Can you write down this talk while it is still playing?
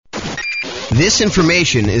This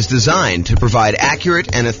information is designed to provide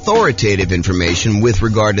accurate and authoritative information with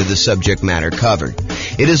regard to the subject matter covered.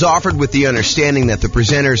 It is offered with the understanding that the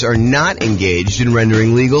presenters are not engaged in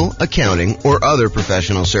rendering legal, accounting, or other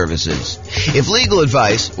professional services. If legal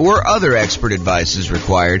advice or other expert advice is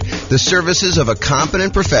required, the services of a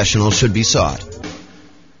competent professional should be sought.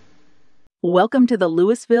 Welcome to the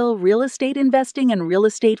Louisville Real Estate Investing and Real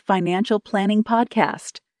Estate Financial Planning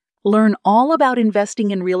Podcast. Learn all about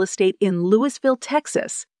investing in real estate in Louisville,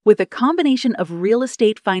 Texas, with a combination of real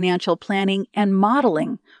estate financial planning and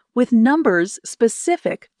modeling with numbers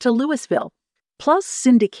specific to Louisville, plus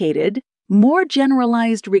syndicated, more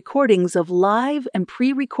generalized recordings of live and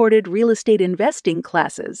pre-recorded real estate investing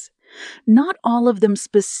classes, not all of them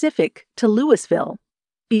specific to Louisville.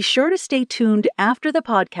 Be sure to stay tuned after the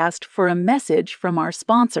podcast for a message from our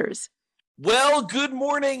sponsors. Well, good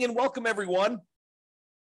morning and welcome, everyone.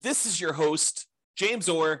 This is your host, James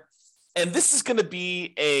Orr, and this is going to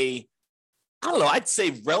be I'd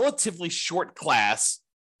say relatively short class,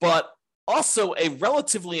 but also a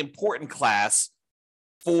relatively important class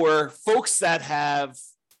for folks that have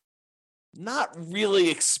not really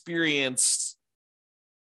experienced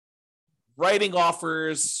writing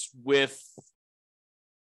offers with,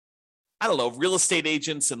 real estate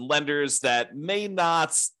agents and lenders that may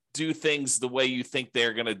not do things the way you think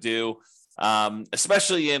they're going to do.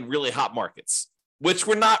 Especially in really hot markets, which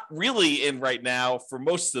we're not really in right now for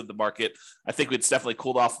most of the market. I think it's definitely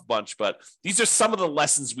cooled off a bunch, but these are some of the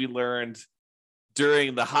lessons we learned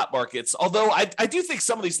during the hot markets. Although I do think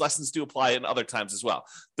some of these lessons do apply in other times as well.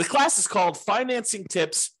 The class is called Financing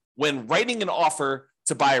Tips When Writing an Offer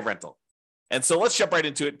to Buy a Rental. And so let's jump right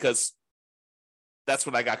into it because that's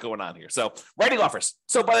what I got going on here. So writing offers.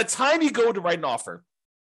 So by the time you go to write an offer,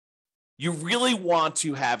 you really want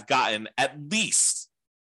to have gotten at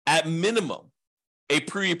minimum, a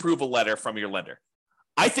pre-approval letter from your lender.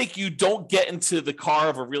 I think you don't get into the car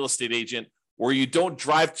of a real estate agent or you don't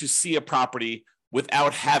drive to see a property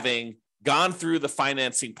without having gone through the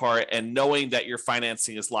financing part and knowing that your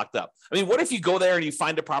financing is locked up. I mean, what if you go there and you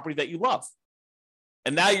find a property that you love?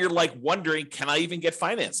 And now you're like wondering, can I even get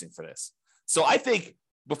financing for this? So I think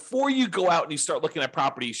before you go out and you start looking at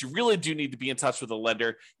properties, you really do need to be in touch with a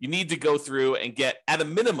lender. You need to go through and get, at a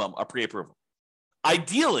minimum, a pre-approval.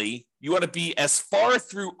 Ideally, you want to be as far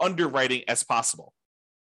through underwriting as possible.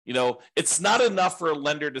 It's not enough for a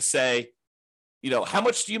lender to say, how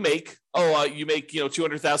much do you make? Oh, you make,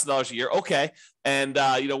 $200,000 a year. Okay. And,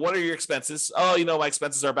 what are your expenses? Oh, my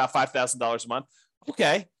expenses are about $5,000 a month.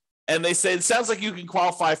 Okay. And they say, it sounds like you can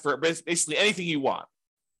qualify for basically anything you want.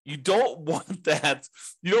 You don't want that.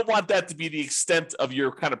 You don't want that to be the extent of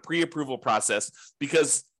your kind of pre-approval process,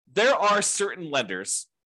 because there are certain lenders,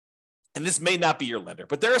 and this may not be your lender,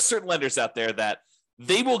 but there are certain lenders out there that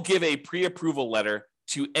they will give a pre-approval letter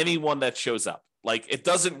to anyone that shows up. Like, it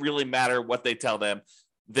doesn't really matter what they tell them.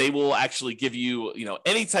 They will actually give you,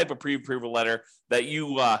 any type of pre-approval letter that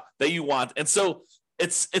you want. And so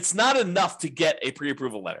it's not enough to get a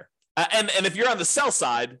pre-approval letter. And if you're on the sell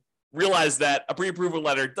side, realize that a pre-approval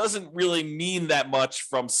letter doesn't really mean that much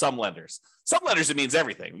from some lenders. Some lenders, it means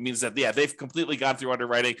everything. It means that, they've completely gone through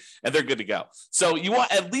underwriting and they're good to go. So you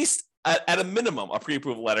want at least at a minimum a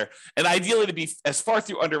pre-approval letter, and ideally to be as far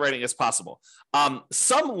through underwriting as possible.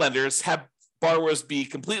 Some lenders have borrowers be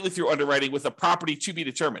completely through underwriting with a property to be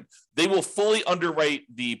determined. They will fully underwrite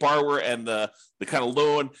the borrower and the kind of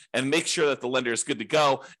loan and make sure that the lender is good to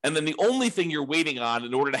go. And then the only thing you're waiting on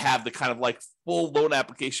in order to have the kind of like full loan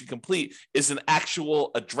application complete is an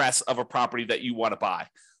actual address of a property that you want to buy.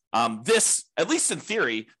 This, at least in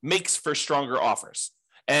theory, makes for stronger offers.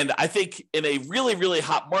 And I think in a really, really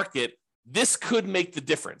hot market, this could make the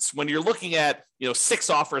difference when you're looking at, 6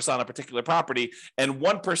 offers on a particular property and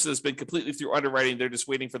one person has been completely through underwriting. They're just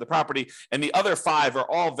waiting for the property. And the other 5 are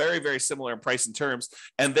all very, very similar in price and terms,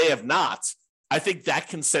 and they have not. I think that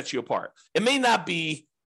can set you apart. It may not be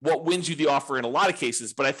what wins you the offer in a lot of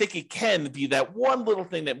cases, but I think it can be that one little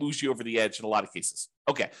thing that moves you over the edge in a lot of cases.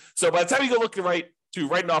 Okay. So by the time you go look to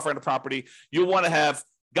write an offer on a property, you'll want to have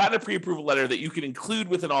gotten a pre-approval letter that you can include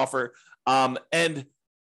with an offer. And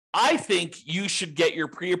I think you should get your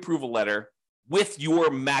pre-approval letter with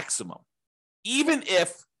your maximum, even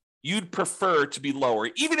if you'd prefer to be lower.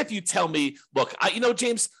 Even if you tell me, look,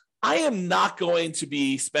 James, I am not going to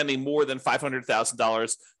be spending more than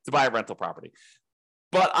 $500,000 to buy a rental property,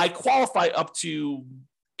 but I qualify up to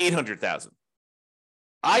 $800,000.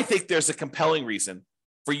 I think there's a compelling reason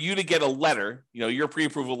for you to get a letter, your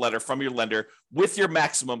pre-approval letter from your lender with your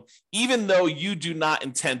maximum, even though you do not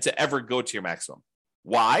intend to ever go to your maximum.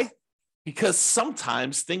 Why? Because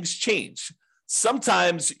sometimes things change.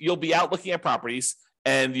 Sometimes you'll be out looking at properties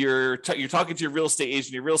and you're talking to your real estate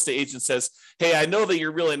agent. Your real estate agent says, hey, I know that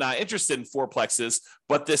you're really not interested in fourplexes,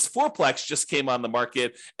 but this fourplex just came on the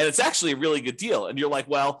market and it's actually a really good deal. And you're like,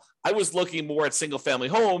 well, I was looking more at single family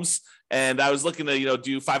homes and I was looking to,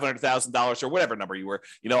 do $500,000 or whatever number you were,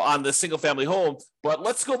 on the single family home, but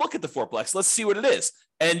let's go look at the fourplex. Let's see what it is.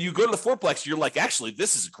 And you go to the fourplex, you're like, actually,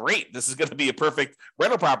 this is great. This is going to be a perfect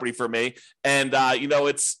rental property for me. And,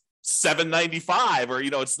 it's $795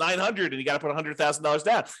 or, it's $900 and you got to put $100,000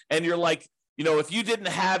 down. And you're like, if you didn't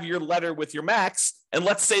have your letter with your max, and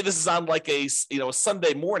let's say this is on like a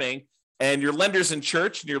Sunday morning and your lender's in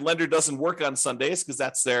church and your lender doesn't work on Sundays because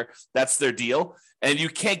that's their deal. And you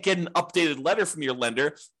can't get an updated letter from your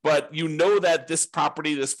lender, but you know that this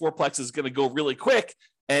property, this fourplex is going to go really quick.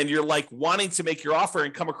 And you're like wanting to make your offer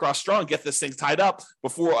and come across strong, get this thing tied up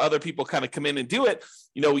before other people kind of come in and do it.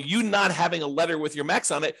 You not having a letter with your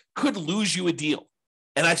max on it could lose you a deal.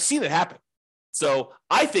 And I've seen it happen. So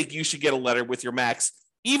I think you should get a letter with your max,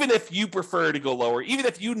 even if you prefer to go lower, even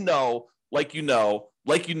if you know that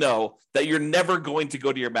you're never going to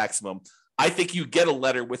go to your maximum. I think you get a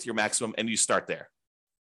letter with your maximum and you start there.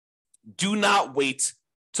 Do not wait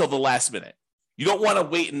till the last minute. You don't want to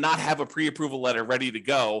wait and not have a pre-approval letter ready to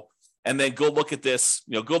go and then go look at this,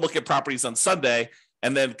 go look at properties on Sunday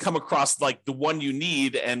and then come across like the one you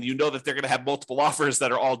need. And you know that they're going to have multiple offers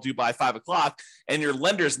that are all due by 5:00 and your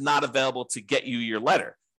lender's not available to get you your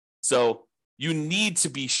letter. So you need to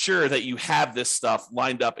be sure that you have this stuff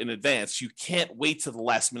lined up in advance. You can't wait till the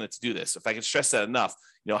last minute to do this. If I can stress that enough,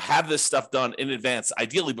 have this stuff done in advance,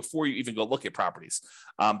 ideally before you even go look at properties.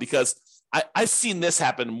 Because I've seen this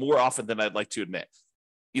happen more often than I'd like to admit.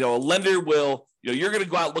 A lender will, you're going to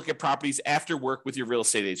go out and look at properties after work with your real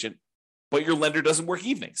estate agent, but your lender doesn't work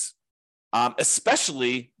evenings.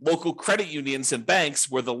 Especially local credit unions and banks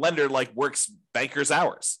where the lender works bankers'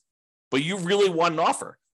 hours, but you really want an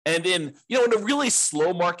offer. And in a really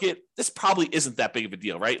slow market, this probably isn't that big of a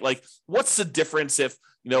deal, right? Like, what's the difference if,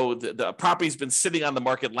 the property's been sitting on the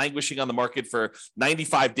market, languishing on the market for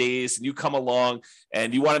 95 days, and you come along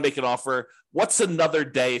and you want to make an offer? What's another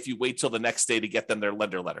day if you wait till the next day to get them their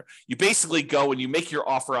lender letter? You basically go and you make your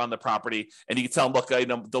offer on the property and you can tell them, look,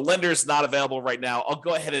 the lender's not available right now. I'll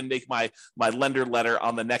go ahead and make my lender letter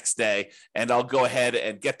on the next day, and I'll go ahead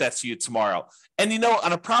and get that to you tomorrow. And,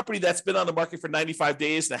 on a property that's been on the market for 95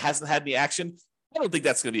 days and hasn't had any action, I don't think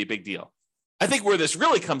that's going to be a big deal. I think where this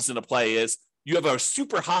really comes into play is you have a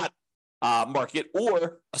super hot market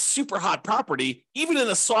or a super hot property, even in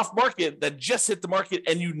a soft market that just hit the market,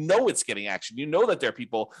 and it's getting action. That there are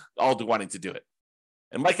people all wanting to do it.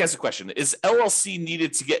 And Mike has a question. Is LLC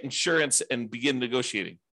needed to get insurance and begin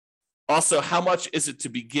negotiating? Also, how much is it to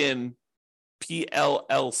begin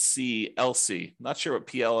PLLC LC? Not sure what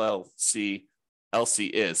PLLC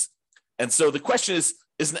LC is. And so the question is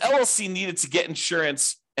an LLC needed to get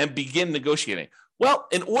insurance and begin negotiating? Well,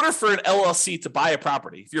 in order for an LLC to buy a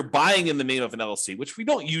property, if you're buying in the name of an LLC, which we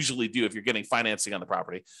don't usually do if you're getting financing on the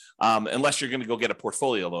property, unless you're going to go get a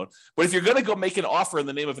portfolio loan. But if you're going to go make an offer in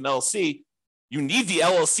the name of an LLC, you need the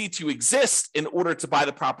LLC to exist in order to buy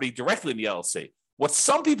the property directly in the LLC. What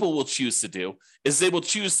some people will choose to do is they will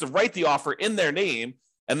choose to write the offer in their name,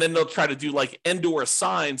 and then they'll try to do and/or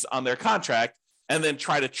signs on their contract, and then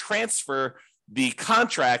try to transfer the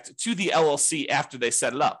contract to the LLC after they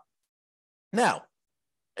set it up. Now,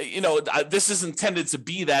 this is intended to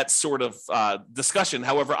be that sort of discussion.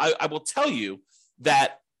 However, I will tell you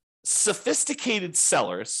that sophisticated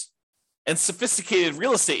sellers and sophisticated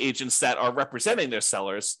real estate agents that are representing their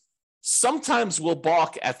sellers sometimes will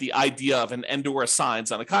balk at the idea of an and/or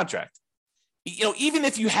signs on a contract. Even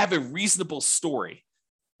if you have a reasonable story,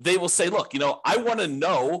 they will say, look, I want to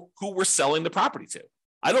know who we're selling the property to.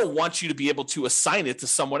 I don't want you to be able to assign it to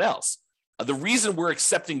someone else. The reason we're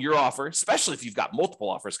accepting your offer, especially if you've got multiple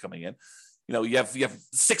offers coming in, you have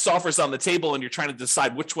 6 offers on the table and you're trying to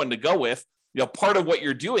decide which one to go with. Part of what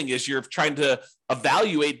you're doing is you're trying to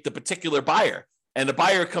evaluate the particular buyer, and the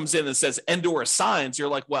buyer comes in and says and/or signs. You're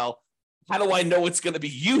like, well, how do I know it's going to be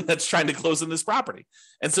you that's trying to close on this property?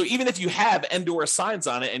 And so even if you have and/or signs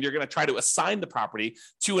on it and you're going to try to assign the property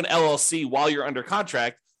to an LLC while you're under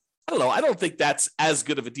contract, I don't think that's as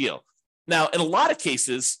good of a deal. Now, in a lot of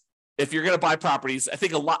cases, if you're going to buy properties, I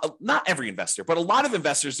think not every investor, but a lot of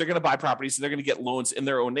investors, they're going to buy properties and they're going to get loans in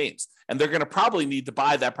their own names. And they're going to probably need to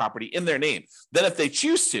buy that property in their name. Then if they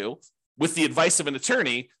choose to, with the advice of an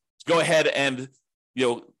attorney, go ahead and,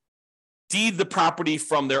 deed the property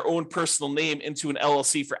from their own personal name into an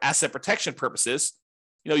LLC for asset protection purposes.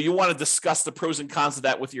 you want to discuss the pros and cons of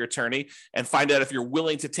that with your attorney and find out if you're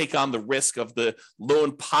willing to take on the risk of the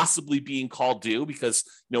loan possibly being called due, because,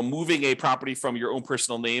 moving a property from your own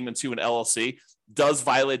personal name into an LLC does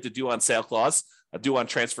violate the due on sale clause, a due on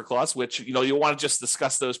transfer clause, which, you'll want to just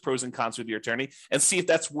discuss those pros and cons with your attorney and see if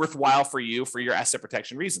that's worthwhile for you for your asset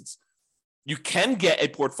protection reasons. You can get a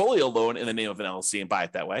portfolio loan in the name of an LLC and buy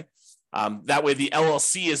it that way. That way, the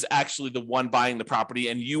LLC is actually the one buying the property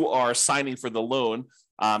and you are signing for the loan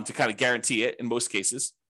to kind of guarantee it in most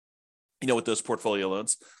cases, with those portfolio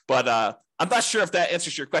loans. But I'm not sure if that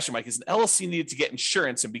answers your question, Mike. Is an LLC needed to get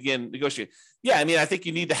insurance and begin negotiating? Yeah, I think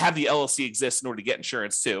you need to have the LLC exist in order to get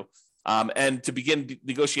insurance too. And to begin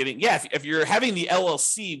negotiating. Yeah, if you're having the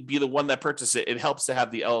LLC be the one that purchases it, it helps to have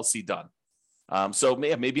the LLC done. So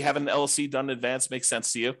maybe having an LLC done in advance makes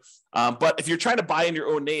sense to you. But if you're trying to buy in your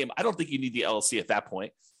own name, I don't think you need the LLC at that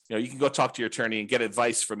point. You can go talk to your attorney and get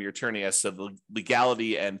advice from your attorney as to the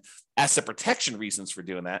legality and asset protection reasons for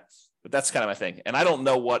doing that. But that's kind of my thing. And I don't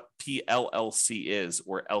know what PLLC is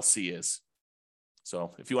or LC is.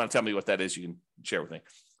 So if you want to tell me what that is, you can share with me.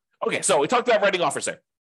 Okay, so we talked about writing offers there.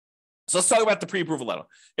 So let's talk about the pre-approval letter.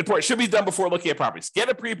 Important. It should be done before looking at properties. Get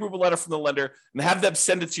a pre-approval letter from the lender and have them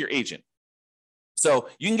send it to your agent. So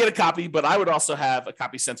you can get a copy, but I would also have a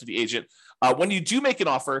copy sent to the agent. When you do make an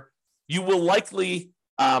offer, you will likely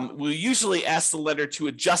we'll usually ask the lender to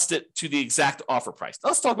adjust it to the exact offer price. Now,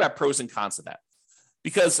 let's talk about pros and cons of that.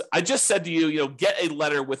 Because I just said to you, get a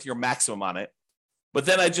letter with your maximum on it. But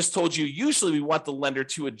then I just told you, usually we want the lender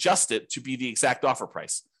to adjust it to be the exact offer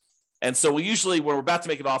price. And so we usually, when we're about to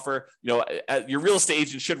make an offer, your real estate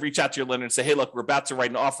agent should reach out to your lender and say, hey, look, we're about to write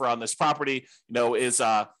an offer on this property.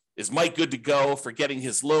 Is Mike good to go for getting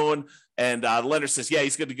his loan? And the lender says, yeah,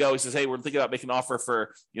 he's good to go. He says, hey, we're thinking about making an offer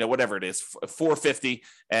for, whatever it is, $450.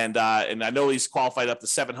 And I know he's qualified up to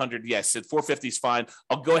 $700. Yes, $450 is fine.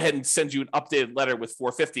 I'll go ahead and send you an updated letter with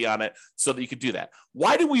 $450 on it so that you could do that.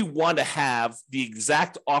 Why do we want to have the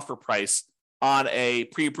exact offer price on a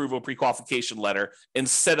pre-approval, pre-qualification letter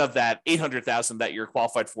instead of that $800,000 that you're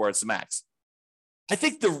qualified for as the max? I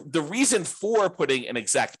think the reason for putting an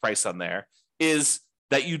exact price on there is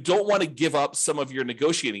that you don't want to give up some of your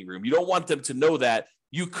negotiating room. You don't want them to know that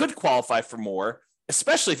you could qualify for more,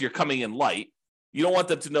 especially if you're coming in light. You don't want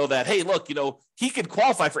them to know that, hey, look, he could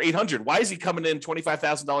qualify for $800. Why is he coming in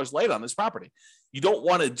 $25,000 late on this property? You don't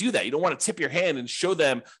want to do that. You don't want to tip your hand and show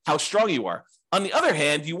them how strong you are. On the other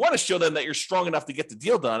hand, you want to show them that you're strong enough to get the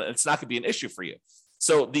deal done and it's not going to be an issue for you.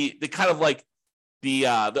 So the kind of like the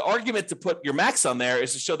argument to put your max on there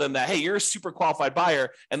is to show them that, hey, you're a super qualified buyer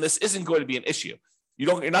and this isn't going to be an issue.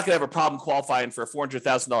 You're not going to have a problem qualifying for a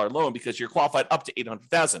 $400,000 loan because you're qualified up to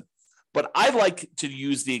 $800,000. But I like to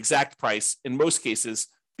use the exact price in most cases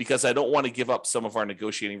because I don't want to give up some of our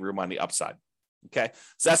negotiating room on the upside. Okay,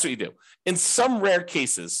 so that's what you do. In some rare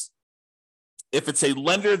cases, if it's a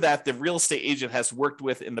lender that the real estate agent has worked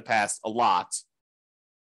with in the past a lot,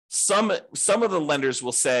 some of the lenders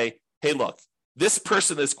will say, hey, look, this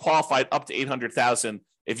person is qualified up to $800,000.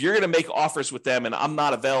 If you're going to make offers with them and I'm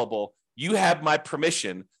not available, you have my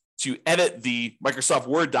permission to edit the Microsoft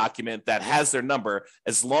Word document that has their number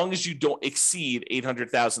as long as you don't exceed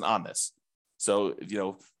 $800,000 on this. So,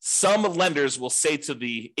 some lenders will say to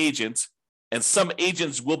the agent, and some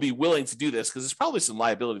agents will be willing to do this because there's probably some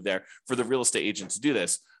liability there for the real estate agent to do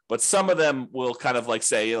this. But some of them will kind of like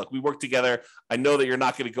say, look, we work together. I know that you're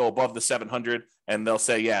not going to go above the 700. And they'll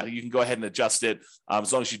say, yeah, you can go ahead and adjust it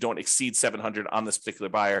as long as you don't exceed 700 on this particular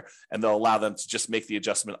buyer. And they'll allow them to just make the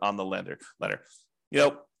adjustment on the letter.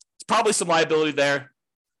 It's probably some liability there.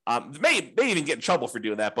 May even get in trouble for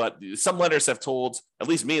doing that. But some lenders have told, at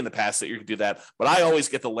least me in the past, that you can do that. But I always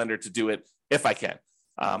get the lender to do it if I can.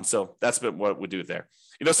 So that's been what we do there.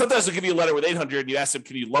 Sometimes they'll give you a letter with 800 and you ask them,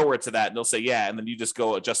 can you lower it to that? And they'll say, yeah. And then you just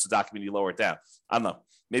go adjust the document, you lower it down. I don't know.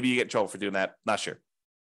 Maybe you get in trouble for doing that. Not sure.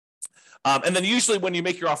 And then usually when you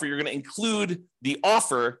make your offer, you're going to include the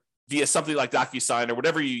offer via something like DocuSign or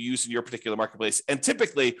whatever you use in your particular marketplace. And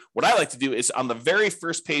typically what I like to do is on the very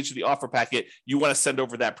first page of the offer packet, you want to send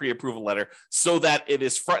over that pre-approval letter so that it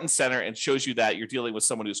is front and center and shows you that you're dealing with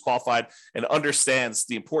someone who's qualified and understands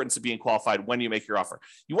the importance of being qualified when you make your offer.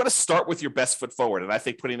 You want to start with your best foot forward. And I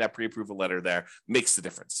think putting that pre-approval letter there makes the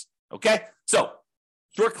difference. Okay. So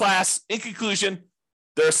short class, in conclusion,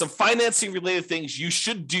 there are some financing related things you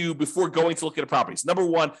should do before going to look at properties. Number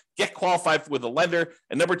one, get qualified with a lender.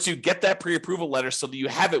 And number two, get that pre-approval letter so that you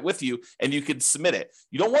have it with you and you can submit it.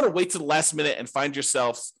 You don't want to wait to the last minute and find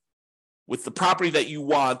yourselves with the property that you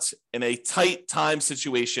want in a tight time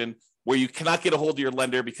situation where you cannot get a hold of your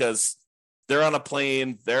lender because they're on a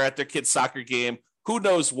plane, they're at their kid's soccer game, who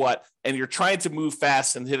knows what, and you're trying to move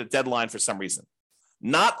fast and hit a deadline for some reason.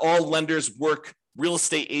 Not all lenders work real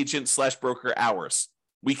estate agent / broker hours,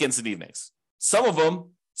 weekends and evenings. Some of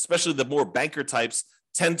them, especially the more banker types,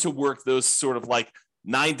 tend to work those sort of like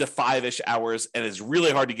 9 to 5-ish hours, and it's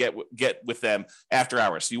really hard to get with them after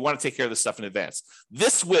hours. So you want to take care of this stuff in advance.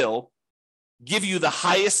 This will give you the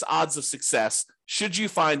highest odds of success should you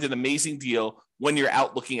find an amazing deal when you're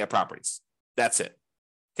out looking at properties. That's it.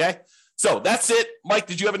 Okay? So that's it. Mike,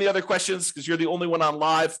 did you have any other questions? Because you're the only one on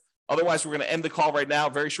live. Otherwise, we're going to end the call right now.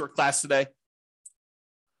 Very short class today.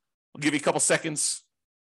 I'll give you a couple seconds.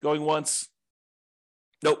 Going once.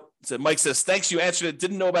 Nope. So Mike says, thanks, you answered it.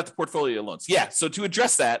 Didn't know about the portfolio loans. Yeah, so to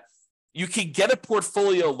address that, you can get a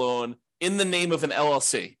portfolio loan in the name of an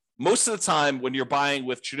LLC. Most of the time when you're buying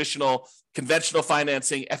with traditional conventional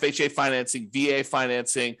financing, FHA financing, VA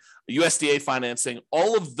financing, USDA financing,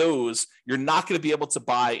 all of those, you're not going to be able to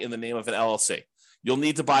buy in the name of an LLC. You'll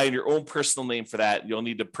need to buy in your own personal name for that. You'll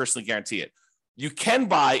need to personally guarantee it. You can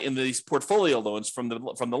buy in these portfolio loans from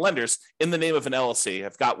the lenders in the name of an LLC.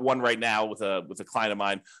 I've got one right now with a client of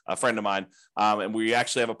mine, a friend of mine, and we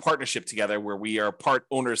actually have a partnership together where we are part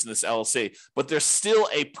owners in this LLC. But there's still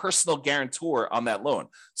a personal guarantor on that loan.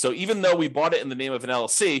 So even though we bought it in the name of an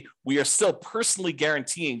LLC, we are still personally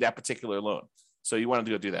guaranteeing that particular loan. So you want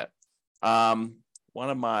to go do that. One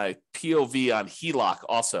of my POV on HELOC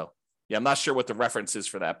also. Yeah, I'm not sure what the reference is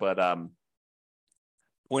for that, but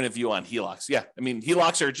point of view on HELOCs. Yeah, I mean,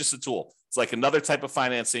 HELOCs are just a tool. It's like another type of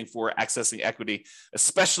financing for accessing equity,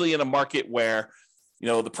 especially in a market where, you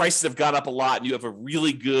know, the prices have gone up a lot and you have a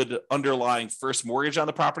really good underlying first mortgage on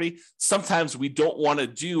the property. Sometimes we don't want to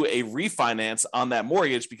do a refinance on that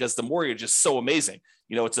mortgage because the mortgage is so amazing.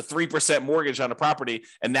 You know, it's a 3% mortgage on a property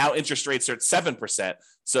and now interest rates are at 7%.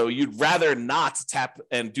 So you'd rather not tap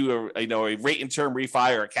and do a rate and term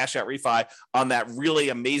refi or a cash out refi on that really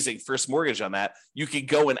amazing first mortgage on that. You could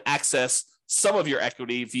go and access some of your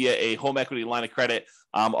equity via a home equity line of credit.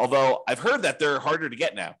 Although I've heard that they're harder to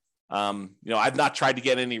get now. I've not tried to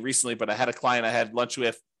get any recently, but I had a client I had lunch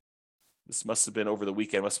with. This must have been over the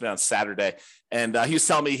weekend, must have been on Saturday. And he was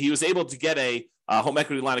telling me he was able to get a home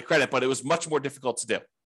equity line of credit, but it was much more difficult to do.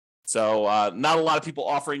 So not a lot of people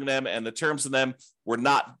offering them, and the terms of them were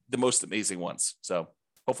not the most amazing ones. So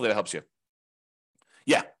hopefully that helps you.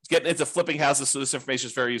 Yeah, getting into flipping houses, so this information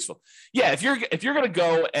is very useful. Yeah, if you're going to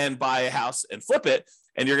go and buy a house and flip it,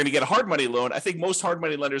 and you're going to get a hard money loan, I think most hard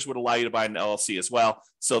money lenders would allow you to buy an LLC as well.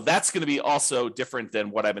 So that's going to be also different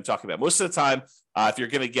than what I've been talking about. Most of the time, if you're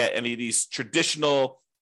going to get any of these traditional,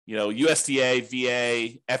 USDA,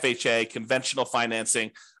 VA, FHA, conventional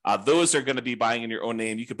financing, those are going to be buying in your own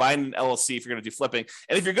name. You could buy in an LLC if you're going to do flipping.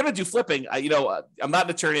 And if you're going to do flipping, I'm not an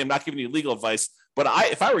attorney. I'm not giving you legal advice. But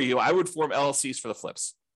if I were you, I would form LLCs for the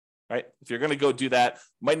flips. Right? If you're going to go do that,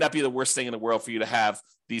 might not be the worst thing in the world for you to have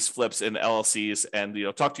these flips in LLCs and,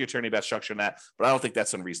 talk to your attorney about structuring that, but I don't think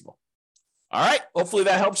that's unreasonable. All right. Hopefully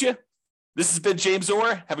that helps you. This has been James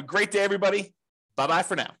Orr. Have a great day, everybody. Bye-bye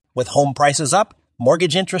for now. With home prices up,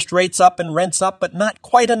 mortgage interest rates up, and rents up, but not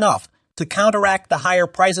quite enough to counteract the higher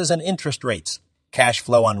prices and interest rates, cash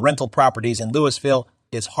flow on rental properties in Louisville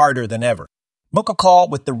is harder than ever. Book a call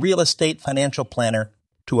with the Real Estate Financial Planner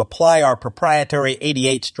to apply our proprietary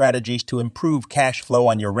 88 strategies to improve cash flow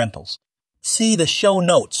on your rentals. See the show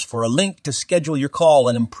notes for a link to schedule your call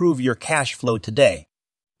and improve your cash flow today.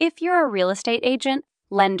 If you're a real estate agent,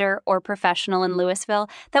 lender, or professional in Louisville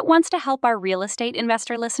that wants to help our real estate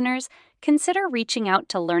investor listeners, consider reaching out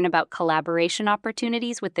to learn about collaboration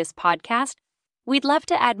opportunities with this podcast. We'd love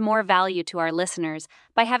to add more value to our listeners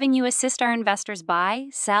by having you assist our investors buy,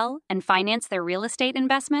 sell, and finance their real estate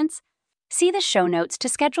investments. See the show notes to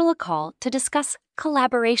schedule a call to discuss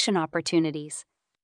collaboration opportunities.